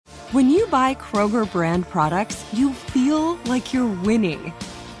When you buy Kroger brand products, you feel like you're winning.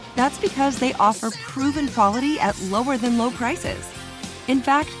 That's because they offer proven quality at lower than low prices. In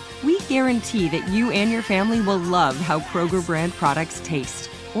fact, we guarantee that you and your family will love how Kroger brand products taste,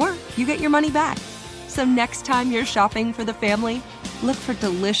 or you get your money back. So next time you're shopping for the family, look for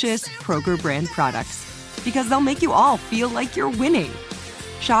delicious Kroger brand products, because they'll make you all feel like you're winning.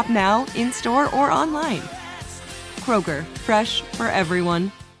 Shop now, in-store, or online. Kroger, fresh for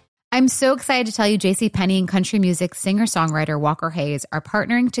everyone. I'm so excited to tell you JCPenney and country music singer-songwriter Walker Hayes are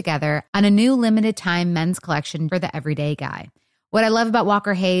partnering together on a new limited-time men's collection for the everyday guy. What I love about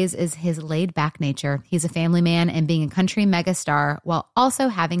Walker Hayes is his laid-back nature. He's a family man, and being a country megastar while also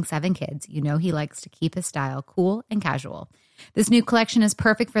having 7 kids, you know he likes to keep his style cool and casual. This new collection is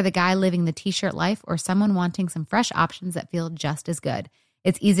perfect for the guy living the t-shirt life or someone wanting some fresh options that feel just as good.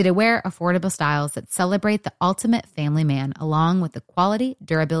 It's easy to wear, affordable styles that celebrate the ultimate family man, along with the quality,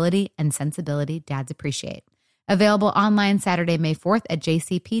 durability, and sensibility dads appreciate. Available online Saturday, May 4th at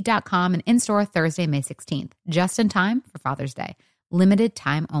jcp.com and in-store Thursday, May 16th. Just in time for Father's Day. Limited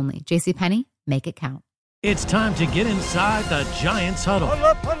time only. JCPenney, make it count. It's time to get inside the Giants Huddle. Huddle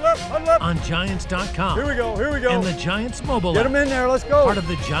up. On Giants.com. Here we go. And the Giants mobile Get app. them in there, let's go. Part of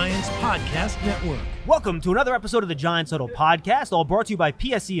the Giants Podcast Network. Welcome to another episode of the Giants Huddle podcast, all brought to you by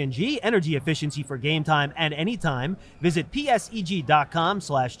PSE&G, energy efficiency for game time and anytime. Visit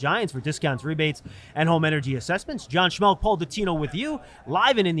pseg.com/Giants for discounts, rebates, and home energy assessments. John Schmelk, Paul Dottino with you,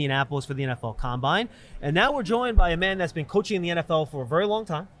 live in Indianapolis for the NFL Combine. And now we're joined by a man that's been coaching in the NFL for a very long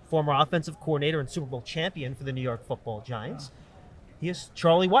time, former offensive coordinator and Super Bowl champion for the New York Football Giants. He is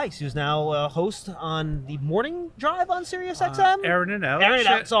Charlie Weis, who's now a host on the Morning Drive on Sirius XM. Aaron and Al.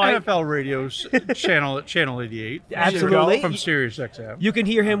 Sorry. NFL Radio's channel 88. Absolutely. From Sirius XM. You can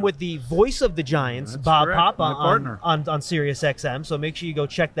hear him with the voice of the Giants, That's Bob correct. Pop, My partner. on Sirius XM. So make sure you go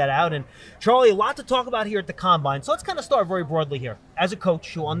check that out. And Charlie, a lot to talk about here at the Combine. So let's kind of start very broadly here. As a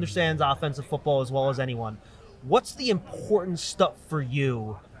coach who understands offensive football as well as anyone, what's the important stuff for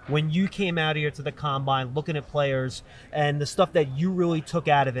you when you came out here to the Combine, looking at players and the stuff that you really took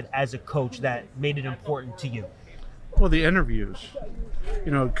out of it as a coach that made it important to you? Well, the interviews,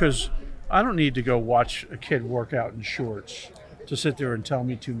 because I don't need to go watch a kid work out in shorts to sit there and tell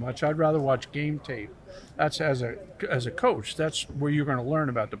me too much. I'd rather watch game tape. That's as a coach, that's where you're going to learn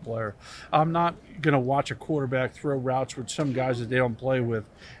about the player. I'm not going to watch a quarterback throw routes with some guys that they don't play with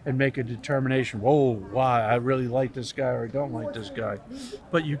and make a determination, whoa, why, I really like this guy or I don't like this guy.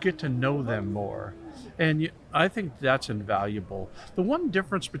 But you get to know them more. And I think that's invaluable. The one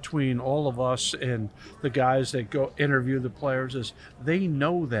difference between all of us and the guys that go interview the players is they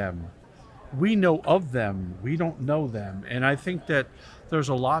know them. We know of them. We don't know them. And I think that there's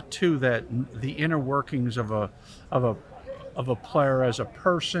a lot too that the inner workings of a player as a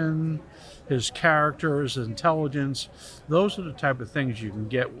person, his character, his intelligence, those are the type of things you can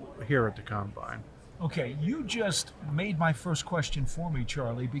get here at the Combine. Okay, you just made my first question for me,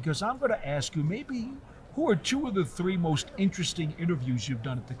 Charlie, because I'm going to ask you maybe who are 2 of the 3 most interesting interviews you've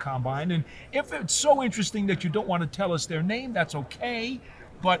done at the Combine? And if it's so interesting that you don't want to tell us their name, that's okay.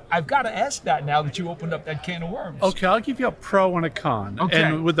 But I've got to ask that now that you opened up that can of worms. Okay, I'll give you a pro and a con. Okay.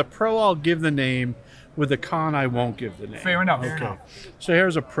 And with the pro, I'll give the name. With the con, I won't give the name. Fair enough. Okay. So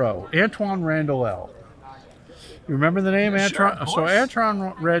here's a pro. Antoine Randall. You remember the name, Yeah, sure, Antoine? of So course.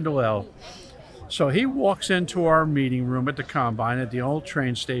 Antoine Randall. So he walks into our meeting room at the Combine at the old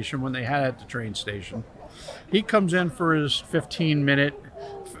train station when they had it at the train station. He comes in for his 15-minute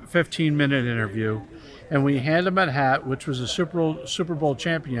interview. And we hand him a hat, which was a Super Bowl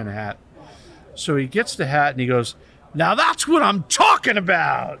champion hat. So he gets the hat and he goes, "Now that's what I'm talking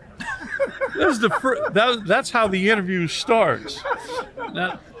about." That's how the interview starts.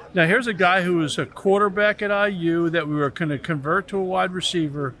 Now here's a guy who was a quarterback at IU that we were going to convert to a wide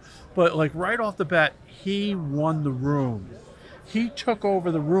receiver, but like right off the bat, he won the room. He took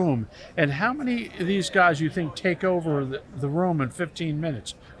over the room. And how many of these guys you think take over the room in 15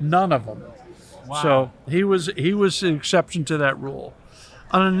 minutes? None of them. Wow. So he was an exception to that rule.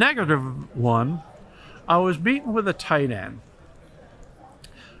 On a negative one, I was meeting with a tight end.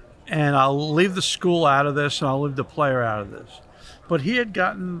 And I'll leave the school out of this and I'll leave the player out of this. But he had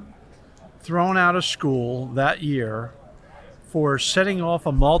gotten thrown out of school that year for setting off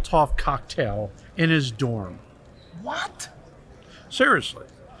a Molotov cocktail in his dorm. What? Seriously.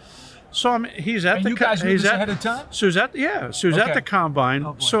 So he's at And the you guys knew this ahead of time? So he's at Okay. the Combine.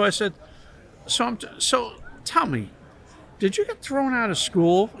 Oh, boy. So I said, so tell me, did you get thrown out of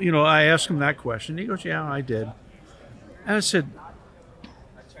school? I asked him that question. He goes, "Yeah, I did." And I said,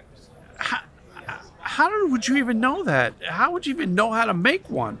 would you even know that? How would you even know how to make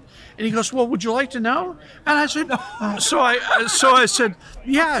one? And he goes, well, would you like to know? And I said, so I said,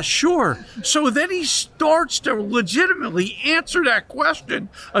 yeah, sure. So then he starts to legitimately answer that question,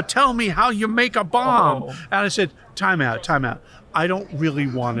 tell me how you make a bomb. And I said, time out. I don't really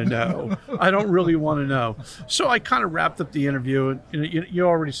want to know. So I kind of wrapped up the interview, and you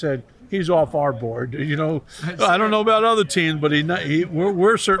already said, he's off our board. I don't know about other teams, but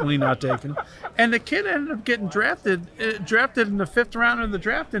we're certainly not taking. And the kid ended up getting drafted in the 5th round of the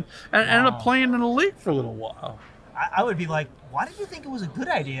draft, and ended up playing in the league for a little while. I would be like, why did you think it was a good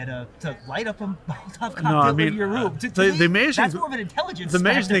idea to light up a Molotov cocktail No, I mean, in your room? the amazing, that's more of an intelligence. The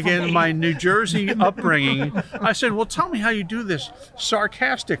amazing thing for me. in my New Jersey upbringing, I said, well, tell me how you do this,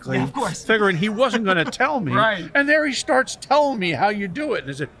 sarcastically, Yeah, of course. figuring he wasn't going to tell me. Right. And there he starts telling me how you do it. And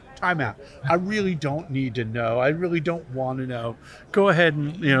I said, time out. I really don't need to know. I really don't want to know. Go ahead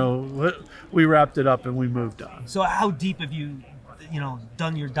and, we wrapped it up and we moved on. So how deep have you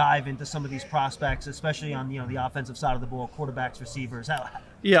done your dive into some of these prospects, especially on the offensive side of the ball, quarterbacks, receivers?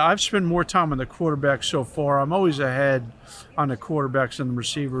 Yeah, I've spent more time on the quarterbacks so far. I'm always ahead on the quarterbacks and the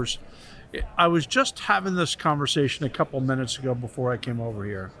receivers. I was just having this conversation a couple minutes ago before I came over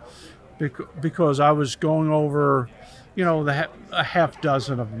here, because I was going over, a half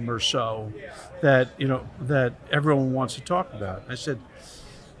dozen of them or so that everyone wants to talk about. I said,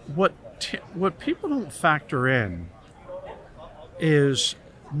 what people don't factor in is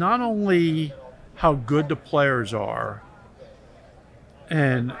not only how good the players are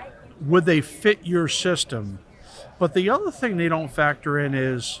and would they fit your system, but the other thing they don't factor in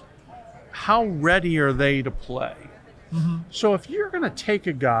is how ready are they to play. Mm-hmm. So if you're going to take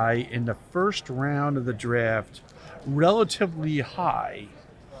a guy in the 1st round of the draft relatively high,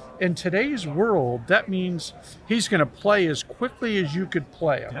 in today's world, that means he's going to play as quickly as you could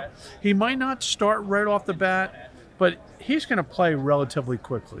play him. Yep. He might not start right off the bat, but he's going to play relatively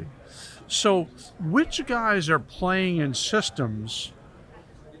quickly. So which guys are playing in systems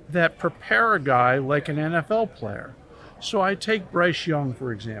that prepare a guy like an NFL player? So I take Bryce Young,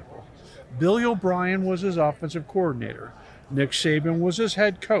 for example. Billy O'Brien was his offensive coordinator. Nick Saban was his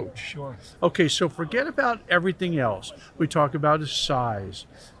head coach. Sure. Okay, so forget about everything else. We talk about his size.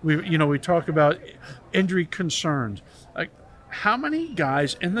 We talk about injury concerns. Like, how many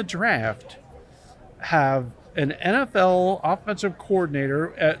guys in the draft have an NFL offensive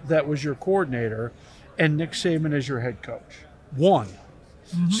coordinator that was your coordinator and Nick Saban as your head coach? One.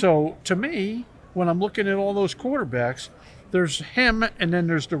 Mm-hmm. So to me, when I'm looking at all those quarterbacks, there's him and then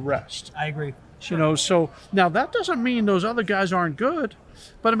there's the rest. I agree. Sure. So now that doesn't mean those other guys aren't good,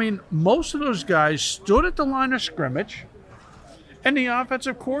 but I mean, most of those guys stood at the line of scrimmage and the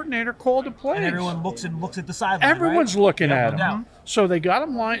offensive coordinator called the plays. And everyone looks at the sideline. Everyone's right? looking at no him. doubt. So they got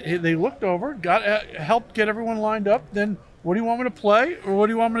him lined. They looked over, helped get everyone lined up. Then, what do you want me to play, or what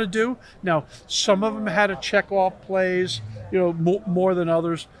do you want me to do? Now, some of them had to check off plays, more than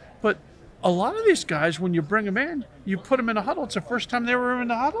others. But a lot of these guys, when you bring them in, you put them in a huddle. It's the first time they were in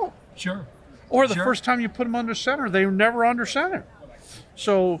the huddle. Sure. Or the first time you put them under center, they were never under center.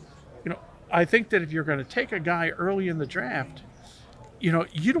 So, I think that if you're going to take a guy early in the draft, you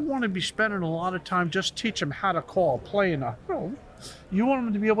don't want to be spending a lot of time just teach them how to call a play in a huddle. You want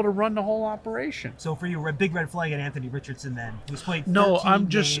them to be able to run the whole operation. So for you, a big red flag at Anthony Richardson then, who's played 13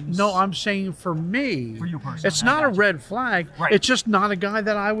 games. I'm saying for me, for you personally, it's not a red flag. Right. It's just not a guy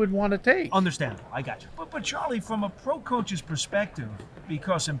that I would want to take. Understandable. I got you. But Charlie, from a pro coach's perspective,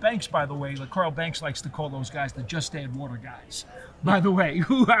 because in Banks, by the way, Carl Banks likes to call those guys the just add water guys, by the way,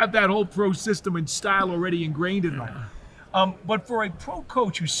 who have that whole pro system and style already ingrained in them. But for a pro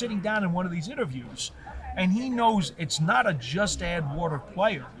coach who's sitting down in one of these interviews, and he knows it's not a just add water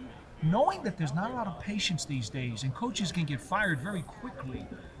player, knowing that there's not a lot of patience these days and coaches can get fired very quickly,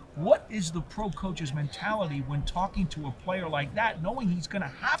 what is the pro coach's mentality when talking to a player like that, knowing he's going to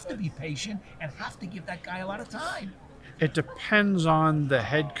have to be patient and have to give that guy a lot of time? It depends on the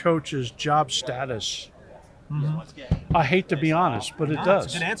head coach's job status. Mm-hmm. I hate to be honest, but it does.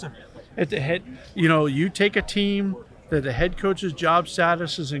 That's a good answer. At the head, you take a team that the head coach's job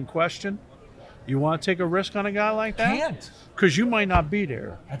status is in question. You want to take a risk on a guy like that? Can't, because you might not be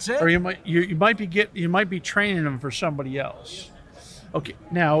there. That's it. Or you might be training him for somebody else. Okay,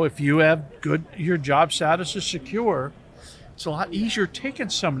 now if you have your job status is secure, it's a lot easier taking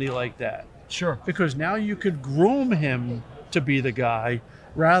somebody like that. Sure. Because now you could groom him to be the guy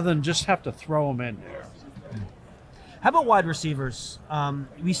rather than just have to throw him in there. How about wide receivers?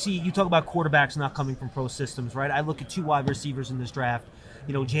 We see you talk about quarterbacks not coming from pro systems, right? I look at 2 wide receivers in this draft.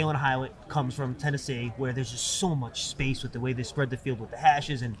 Jalen Hyatt comes from Tennessee, where there's just so much space with the way they spread the field with the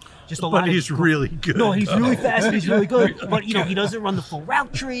hashes and just a lot. But he's really good. No, he's really fast and he's really good. But he doesn't run the full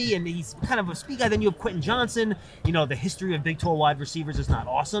route tree, and he's kind of a speed guy. Then you have Quentin Johnson. The history of big tall wide receivers is not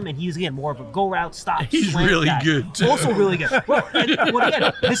awesome, and he's again more of a go route stop. He's really guy. good too. Also really good. Well,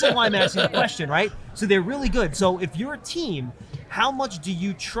 again, this is why I'm asking the question, right? So they're really good. So if you're a team, how much do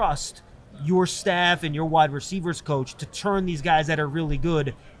you trust your staff and your wide receivers coach to turn these guys that are really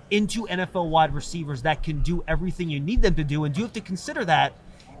good into NFL wide receivers that can do everything you need them to do? And do you have to consider that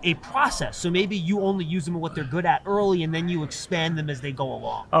a process? So maybe you only use them at what they're good at early, and then you expand them as they go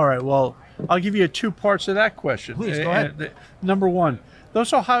along. All right, well, I'll give you 2 parts of that question. Please, go ahead. Number one,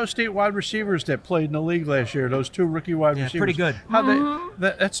 those Ohio State wide receivers that played in the league last year, those 2 rookie wide receivers. Pretty good.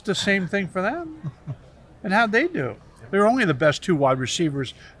 That's the same thing for them? And how'd they do? They're only the best 2 wide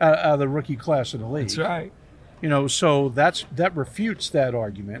receivers out of the rookie class in the league. That's right. So that refutes that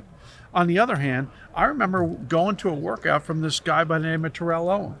argument. On the other hand, I remember going to a workout from this guy by the name of Terrell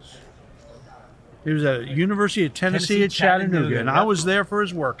Owens. He was at University of Tennessee at Chattanooga, and I was there for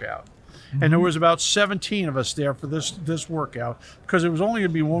his workout. Mm-hmm. And there was about 17 of us there for this workout, because it was only going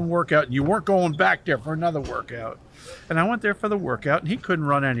to be one workout, and you weren't going back there for another workout. And I went there for the workout, and he couldn't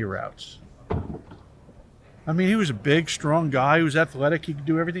run any routes. I mean, he was a big, strong guy. He was athletic. He could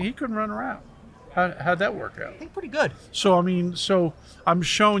do everything. He couldn't run a route. How'd that work out? I think pretty good. So I'm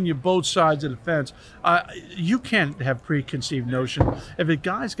showing you both sides of the fence. You can't have preconceived notion. If a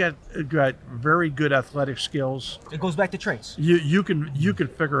guy's got very good athletic skills, it goes back to traits. You can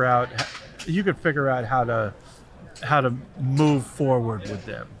figure out how to move forward with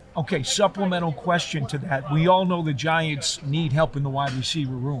them. Okay, supplemental question to that. We all know the Giants need help in the wide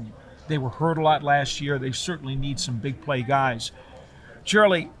receiver room. They were hurt a lot last year. They certainly need some big play guys.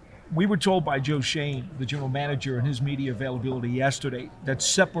 Charlie, we were told by Joe Shane, the general manager, in his media availability yesterday, that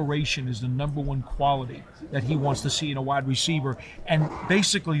separation is the number one quality that he wants to see in a wide receiver. And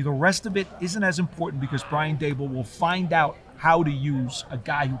basically the rest of it isn't as important, because Brian Dable will find out how to use a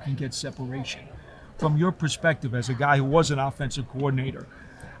guy who can get separation. From your perspective as a guy who was an offensive coordinator,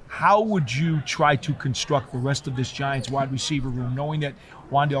 how would you try to construct the rest of this Giants wide receiver room, knowing that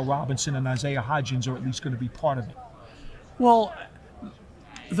Wan'Dale Robinson and Isaiah Hodgins are at least going to be part of it? Well,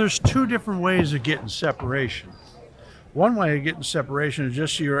 there's 2 different ways of getting separation. One way of getting separation is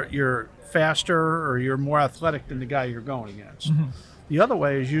just you're faster or you're more athletic than the guy you're going against. Mm-hmm. The other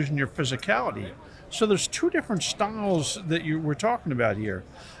way is using your physicality. So there's 2 different styles that we're talking about here.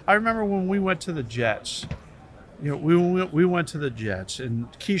 I remember when we went to the Jets. We went to the Jets,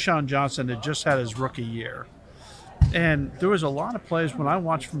 and Keyshawn Johnson had just had his rookie year. And there was a lot of plays when I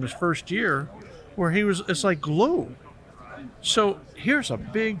watched from his first year where it's like glue. So here's a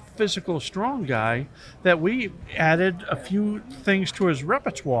big, physical, strong guy that we added a few things to his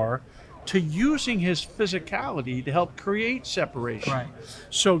repertoire to using his physicality to help create separation. Right.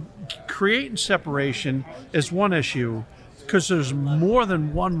 So creating separation is one issue, because there's more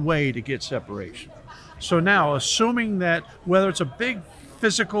than one way to get separation. So now, assuming that whether it's a big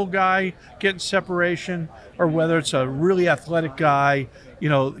physical guy getting separation or whether it's a really athletic guy,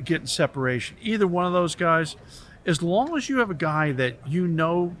 getting separation, either one of those guys, as long as you have a guy that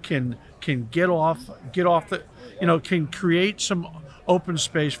can get off the, can create some open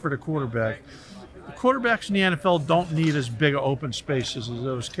space for the quarterback. The quarterbacks in the NFL don't need as big of open spaces as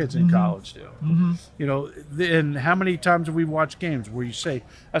those kids in college do. Mm-hmm. And how many times have we watched games where you say,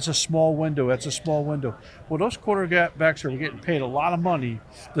 that's a small window, that's a small window. Well, those quarterbacks are getting paid a lot of money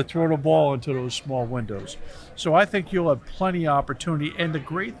to throw the ball into those small windows. So I think you'll have plenty of opportunity. And the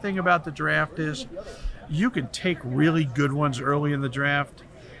great thing about the draft is you can take really good ones early in the draft,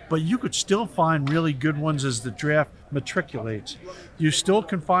 but you could still find really good ones as the draft matriculates. You still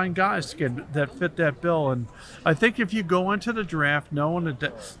can find guys that fit that bill. And I think if you go into the draft knowing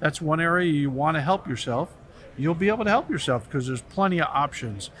that that's one area you want to help yourself, you'll be able to help yourself, because there's plenty of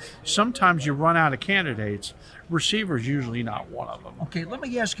options. Sometimes you run out of candidates. Receiver's usually not one of them. Okay, let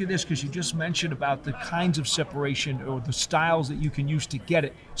me ask you this, because you just mentioned about the kinds of separation or the styles that you can use to get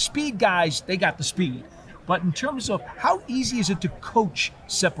it. Speed guys, they got the speed. But in terms of how easy is it to coach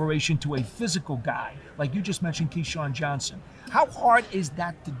separation to a physical guy, like you just mentioned Keyshawn Johnson, how hard is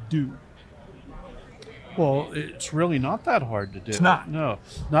that to do? Well, it's really not that hard to do. It's not. No,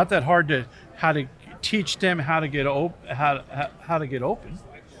 not that hard to teach them how to get open.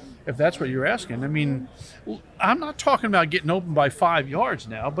 If that's what you're asking. I mean, I'm not talking about getting open by 5 yards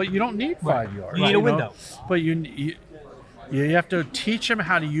now, but you don't need 5 yards. You need a window. But you have to teach them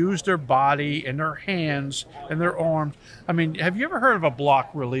how to use their body and their hands and their arms. I mean, have you ever heard of a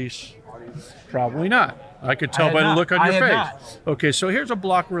block release? Probably not. I could tell by the look on your face. Okay, so here's a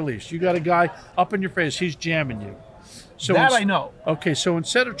block release. You got a guy up in your face. He's jamming you. So that I know. Okay, so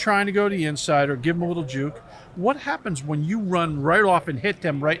instead of trying to go to the inside or give him a little juke, what happens when you run right off and hit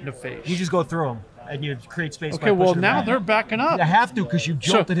them right in the face? You just go through them and you create space. Okay, well now they're backing up. You have to because you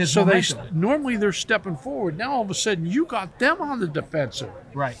jolted his momentum. Normally they're stepping forward. Now all of a sudden you got them on the defensive.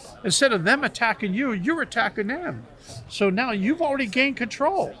 Right. Instead of them attacking you, you're attacking them. So now you've already gained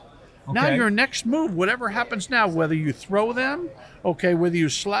control. Okay. Now your next move, whatever happens now, whether you throw them, okay, whether you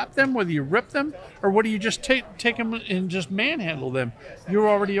slap them, whether you rip them, or whether you just take them and just manhandle them, you're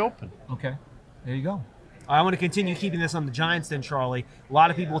already open. Okay, there you go. I want to continue keeping this on the Giants then, Charlie. A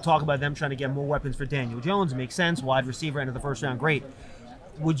lot of people will talk about them trying to get more weapons for Daniel Jones. It makes sense. Wide receiver end of the first round, great.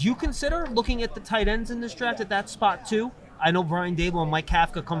 Would you consider looking at the tight ends in this draft at that spot too? I know Brian Dable and Mike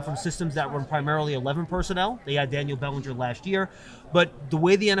Kafka come from systems that were primarily 11 personnel. They had Daniel Bellinger last year. But the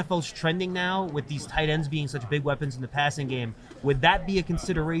way the NFL's trending now, with these tight ends being such big weapons in the passing game, would that be a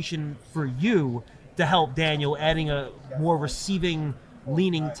consideration for you to help Daniel, adding a more receiving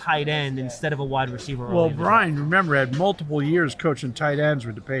leaning tight end instead of a wide receiver? Well, Brian, remember, had multiple years coaching tight ends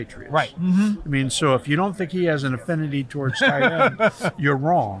with the Patriots. Right. Mm-hmm. I mean, so if you don't think he has an affinity towards tight end, you're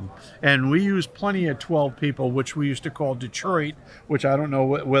wrong. And we use plenty of 12 people, which we used to call Detroit, which I don't know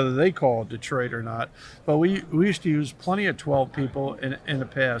whether they call it Detroit or not. But we used to use plenty of 12 people in the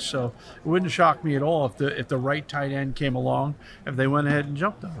past. So it wouldn't shock me at all if the right tight end came along, if they went ahead and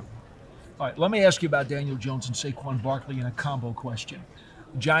jumped on him. All right, let me ask you about Daniel Jones and Saquon Barkley in a combo question.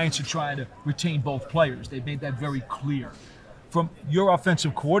 The Giants are trying to retain both players. They've made that very clear. From your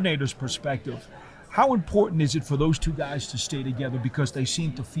offensive coordinator's perspective, how important is it for those two guys to stay together because they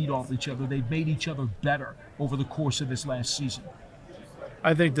seem to feed off each other? They've made each other better over the course of this last season.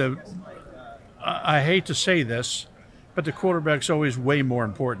 I think I hate to say this, but the quarterback's always way more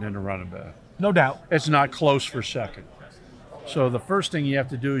important than the running back. No doubt. It's not close for second. So the first thing you have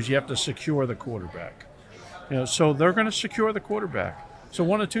to do is you have to secure the quarterback. So they're going to secure the quarterback. So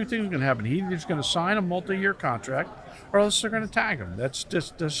one of two things is going to happen. He's either going to sign a multi-year contract or else they're going to tag him. That's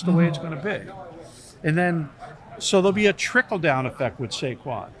the way it's going to be. And then, so there'll be a trickle-down effect with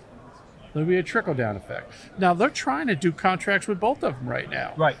Saquon. There'll be a trickle-down effect. Now, they're trying to do contracts with both of them right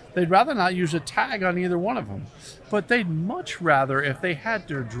now. Right. They'd rather not use a tag on either one of them. But they'd much rather, if they had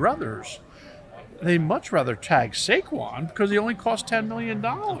their druthers, they'd much rather tag Saquon because he only costs $10 million.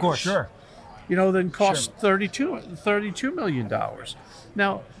 Of course, sure. Than cost $32 million.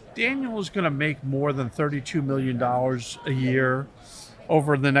 Now, Daniel is going to make more than $32 million a year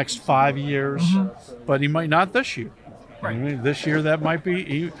over the next 5 years, but he might not this year. Right. I mean, this year, that might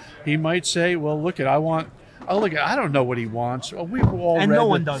be, he might say, well, look, I don't know what he wants. We've all and read no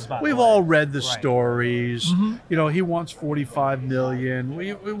one does, by the way. We've all read the stories. He wants $45 million.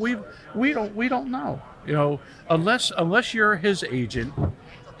 We don't know. Unless you're his agent,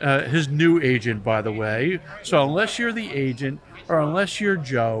 his new agent, by the way. So unless you're the agent or unless you're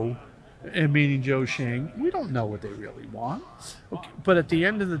Joe, meaning Joe Shing, we don't know what they really want. Okay. But at the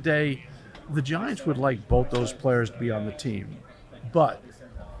end of the day, the Giants would like both those players to be on the team. But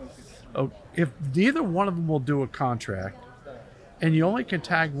if neither one of them will do a contract and you only can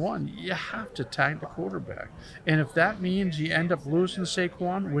tag one, you have to tag the quarterback. And if that means you end up losing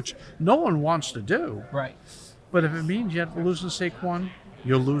Saquon, which no one wants to do, right? But if it means you have to lose Saquon,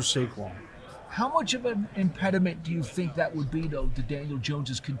 you'll lose Saquon. How much of an impediment do you think that would be, though, to Daniel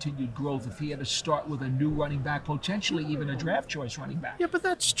Jones's continued growth if he had to start with a new running back, potentially even a draft choice running back? Yeah, but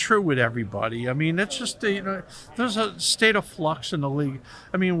that's true with everybody. I mean, it's just, there's a state of flux in the league.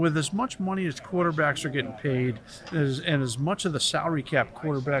 I mean, with as much money as quarterbacks are getting paid and as much of the salary cap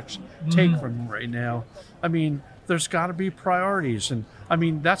quarterbacks take from them right now, I mean, there's got to be priorities. And, I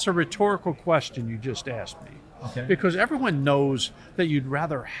mean, that's a rhetorical question you just asked me. Okay. Because everyone knows that you'd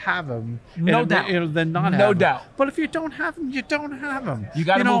rather have them than not have them. No doubt. But if you don't have them, you don't have them. You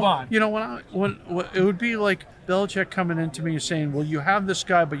got to move on. When it would be like Belichick coming into me and saying, well, you have this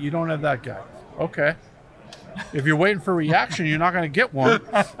guy, but you don't have that guy. Okay. If you're waiting for a reaction, you're not going to get one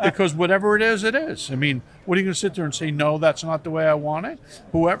because whatever it is, it is. I mean, what are you going to sit there and say, no, that's not the way I want it?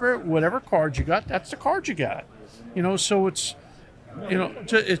 Whatever card you got, that's the card you got. So it's,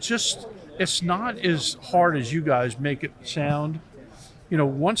 it's just... It's not as hard as you guys make it sound.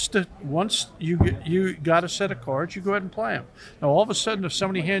 Once you got a set of cards, you go ahead and play them. Now, all of a sudden, if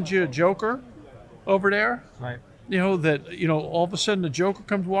somebody hands you a joker over there, right? All of a sudden the joker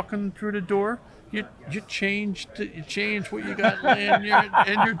comes walking through the door. You change what you got in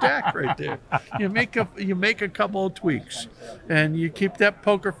your deck right there. You make a couple of tweaks, and you keep that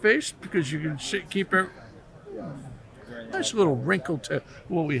poker face because you can keep it. nice little wrinkle to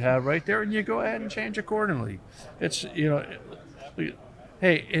what we have right there, and you go ahead and change accordingly. It's, hey,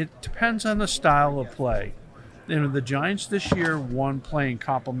 it depends on the style of play. The Giants this year won playing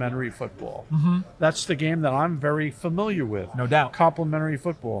complementary football. Mm-hmm. That's the game that I'm very familiar with. No doubt. Complementary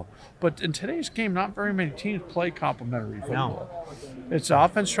football. But in today's game, not very many teams play complementary football. No. It's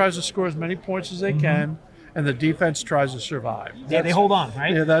offense tries to score as many points as they can, and the defense tries to survive. Yeah, they hold on,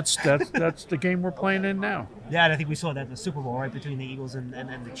 right? Yeah, that's the game we're playing in now. Yeah, and I think we saw that in the Super Bowl, right, between the Eagles and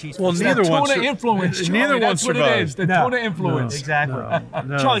the Chiefs. Well, neither one. Tuna influence. Neither one that's survived. What it is. The tuna influence. Exactly.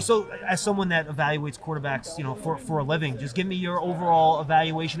 No. Charlie, so as someone that evaluates quarterbacks, for a living, just give me your overall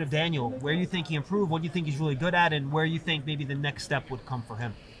evaluation of Daniel. Where you think he improved, what do you think he's really good at, and where you think maybe the next step would come for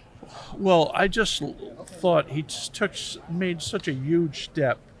him. Well, I just thought he made such a huge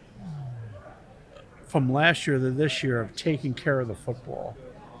step from last year to this year of taking care of the football.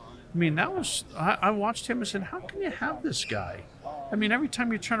 I mean, I watched him and said, how can you have this guy? I mean, every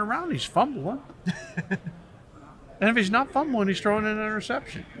time you turn around, he's fumbling. And if he's not fumbling, he's throwing an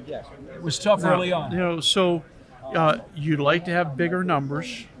interception. Yes. It was tough early on. So you'd like to have bigger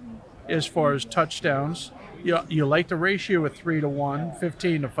numbers as far as touchdowns. You like the ratio of 3-1,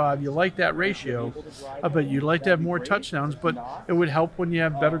 15-5. You like that ratio, but you'd like to have more touchdowns. But it would help when you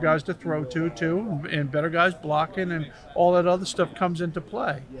have better guys to throw to, too, and better guys blocking, and all that other stuff comes into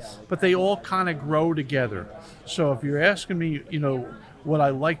play. But they all kind of grow together. So if you're asking me, what I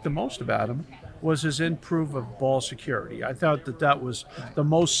liked the most about him was his improve of ball security. I thought that was the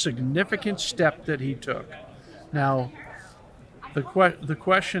most significant step that he took. Now, the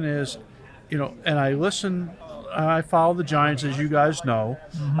question is, and I follow the Giants, as you guys know.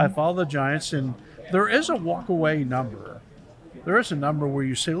 Mm-hmm. I follow the Giants, and there is a walk-away number. There is a number where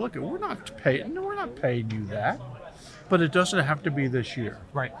you say, look, we're not paying you that. But it doesn't have to be this year.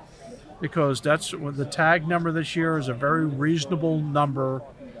 Right. Because that's what the tag number this year is a very reasonable number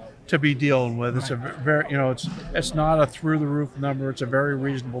to be dealing with. It's a very, it's not a through-the-roof number. It's a very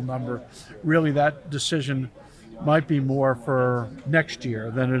reasonable number. Really, that decision might be more for next year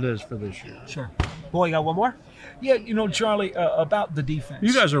than it is for this year. Sure. Boy, you got one more? Yeah, Charlie, about the defense.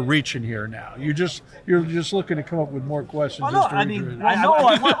 You guys are reaching here now. You're just looking to come up with more questions. Oh, no, I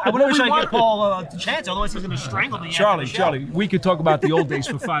wish I could get Paul a chance, otherwise he's going to strangle me. Charlie, we could talk about the old days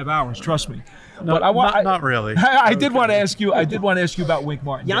for 5 hours, trust me. No, but not really. I did want to ask you about Wink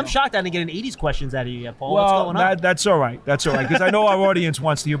Martindale. Yeah, I'm shocked I didn't get an 80s questions out of you yet, Paul. Well, what's going on? That's all right, because I know our audience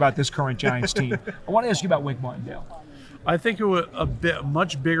wants to hear about this current Giants team. I want to ask you about Wink Martindale. I think it was a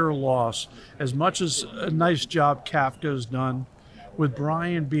much bigger loss. As much as a nice job Kafka's done, with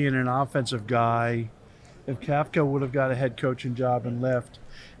Brian being an offensive guy, if Kafka would have got a head coaching job and left,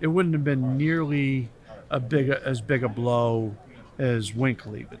 it wouldn't have been nearly as big a blow as Wink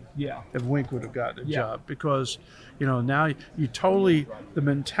leaving. Yeah. If Wink would have gotten a job, because now you totally the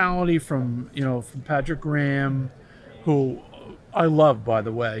mentality from Patrick Graham, who I love, by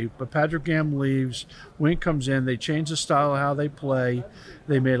the way, but Patrick Graham leaves. Wink comes in. They change the style of how they play.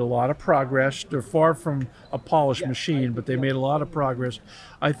 They made a lot of progress. They're far from a polished machine, but they made a lot of progress.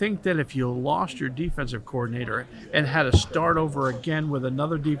 I think that if you lost your defensive coordinator and had to start over again with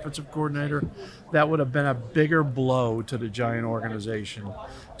another defensive coordinator, that would have been a bigger blow to the Giant organization.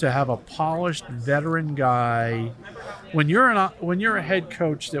 To have a polished veteran guy, when you're a head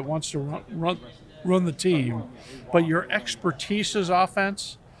coach that wants to run the team, but your expertise is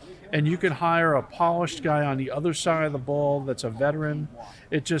offense, and you can hire a polished guy on the other side of the ball that's a veteran,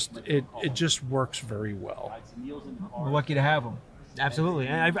 it just works very well. We're lucky to have him. Absolutely.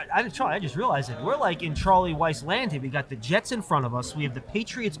 And I just realized it. We're like in Charlie Weis land here. We got the Jets in front of us. We have the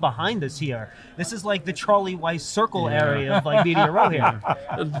Patriots behind us here. This is like the Charlie Weis circle area of like Media Row here.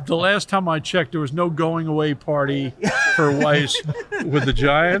 The last time I checked, there was no going away party for Weis with the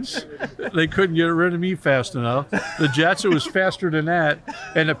Giants. They couldn't get rid of me fast enough. The Jets, it was faster than that.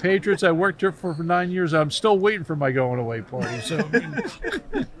 And the Patriots, I worked here for 9 years. I'm still waiting for my going away party. So,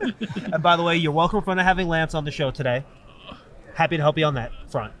 and by the way, you're welcome for not having Lance on the show today. Happy to help you on that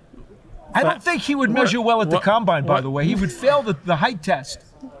front. I don't think he would measure well at the combine, by the way. He would fail the height test.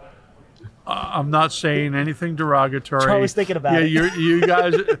 I'm not saying anything derogatory. Charlie's thinking about it. You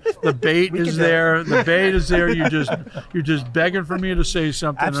guys, the bait is there. The bait is there. You're just begging for me to say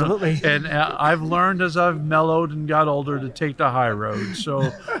something. Absolutely. And I've learned as I've mellowed and got older to take the high road.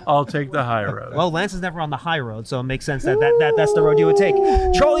 So I'll take the high road. Well, Lance is never on the high road, so it makes sense that's the road you would take.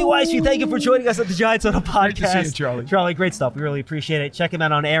 Charlie Weis, we thank you for joining us at the Giants Huddle podcast. Great to see you, Charlie. Charlie, great stuff. We really appreciate it. Check him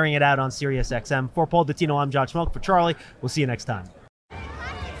out on Airing It Out on Sirius XM. For Paul Dottino, I'm John Schmelk. For Charlie, we'll see you next time.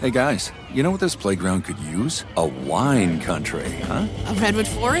 Hey guys, you know what this playground could use? A wine country, huh? A redwood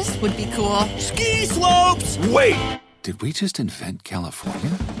forest would be cool. Ski slopes! Wait! Did we just invent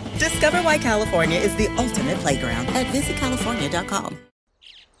California? Discover why California is the ultimate playground at visitcalifornia.com.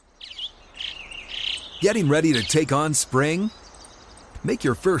 Getting ready to take on spring? Make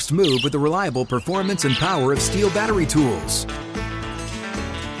your first move with the reliable performance and power of Steel battery tools.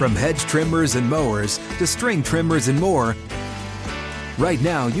 From hedge trimmers and mowers to string trimmers and more, right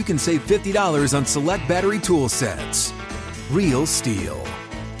now you can save $50 on select battery tool sets. Real Steel.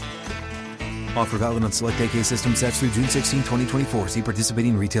 Offer valid on select AK system sets through June 16, 2024. See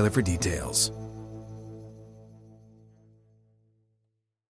participating retailer for details.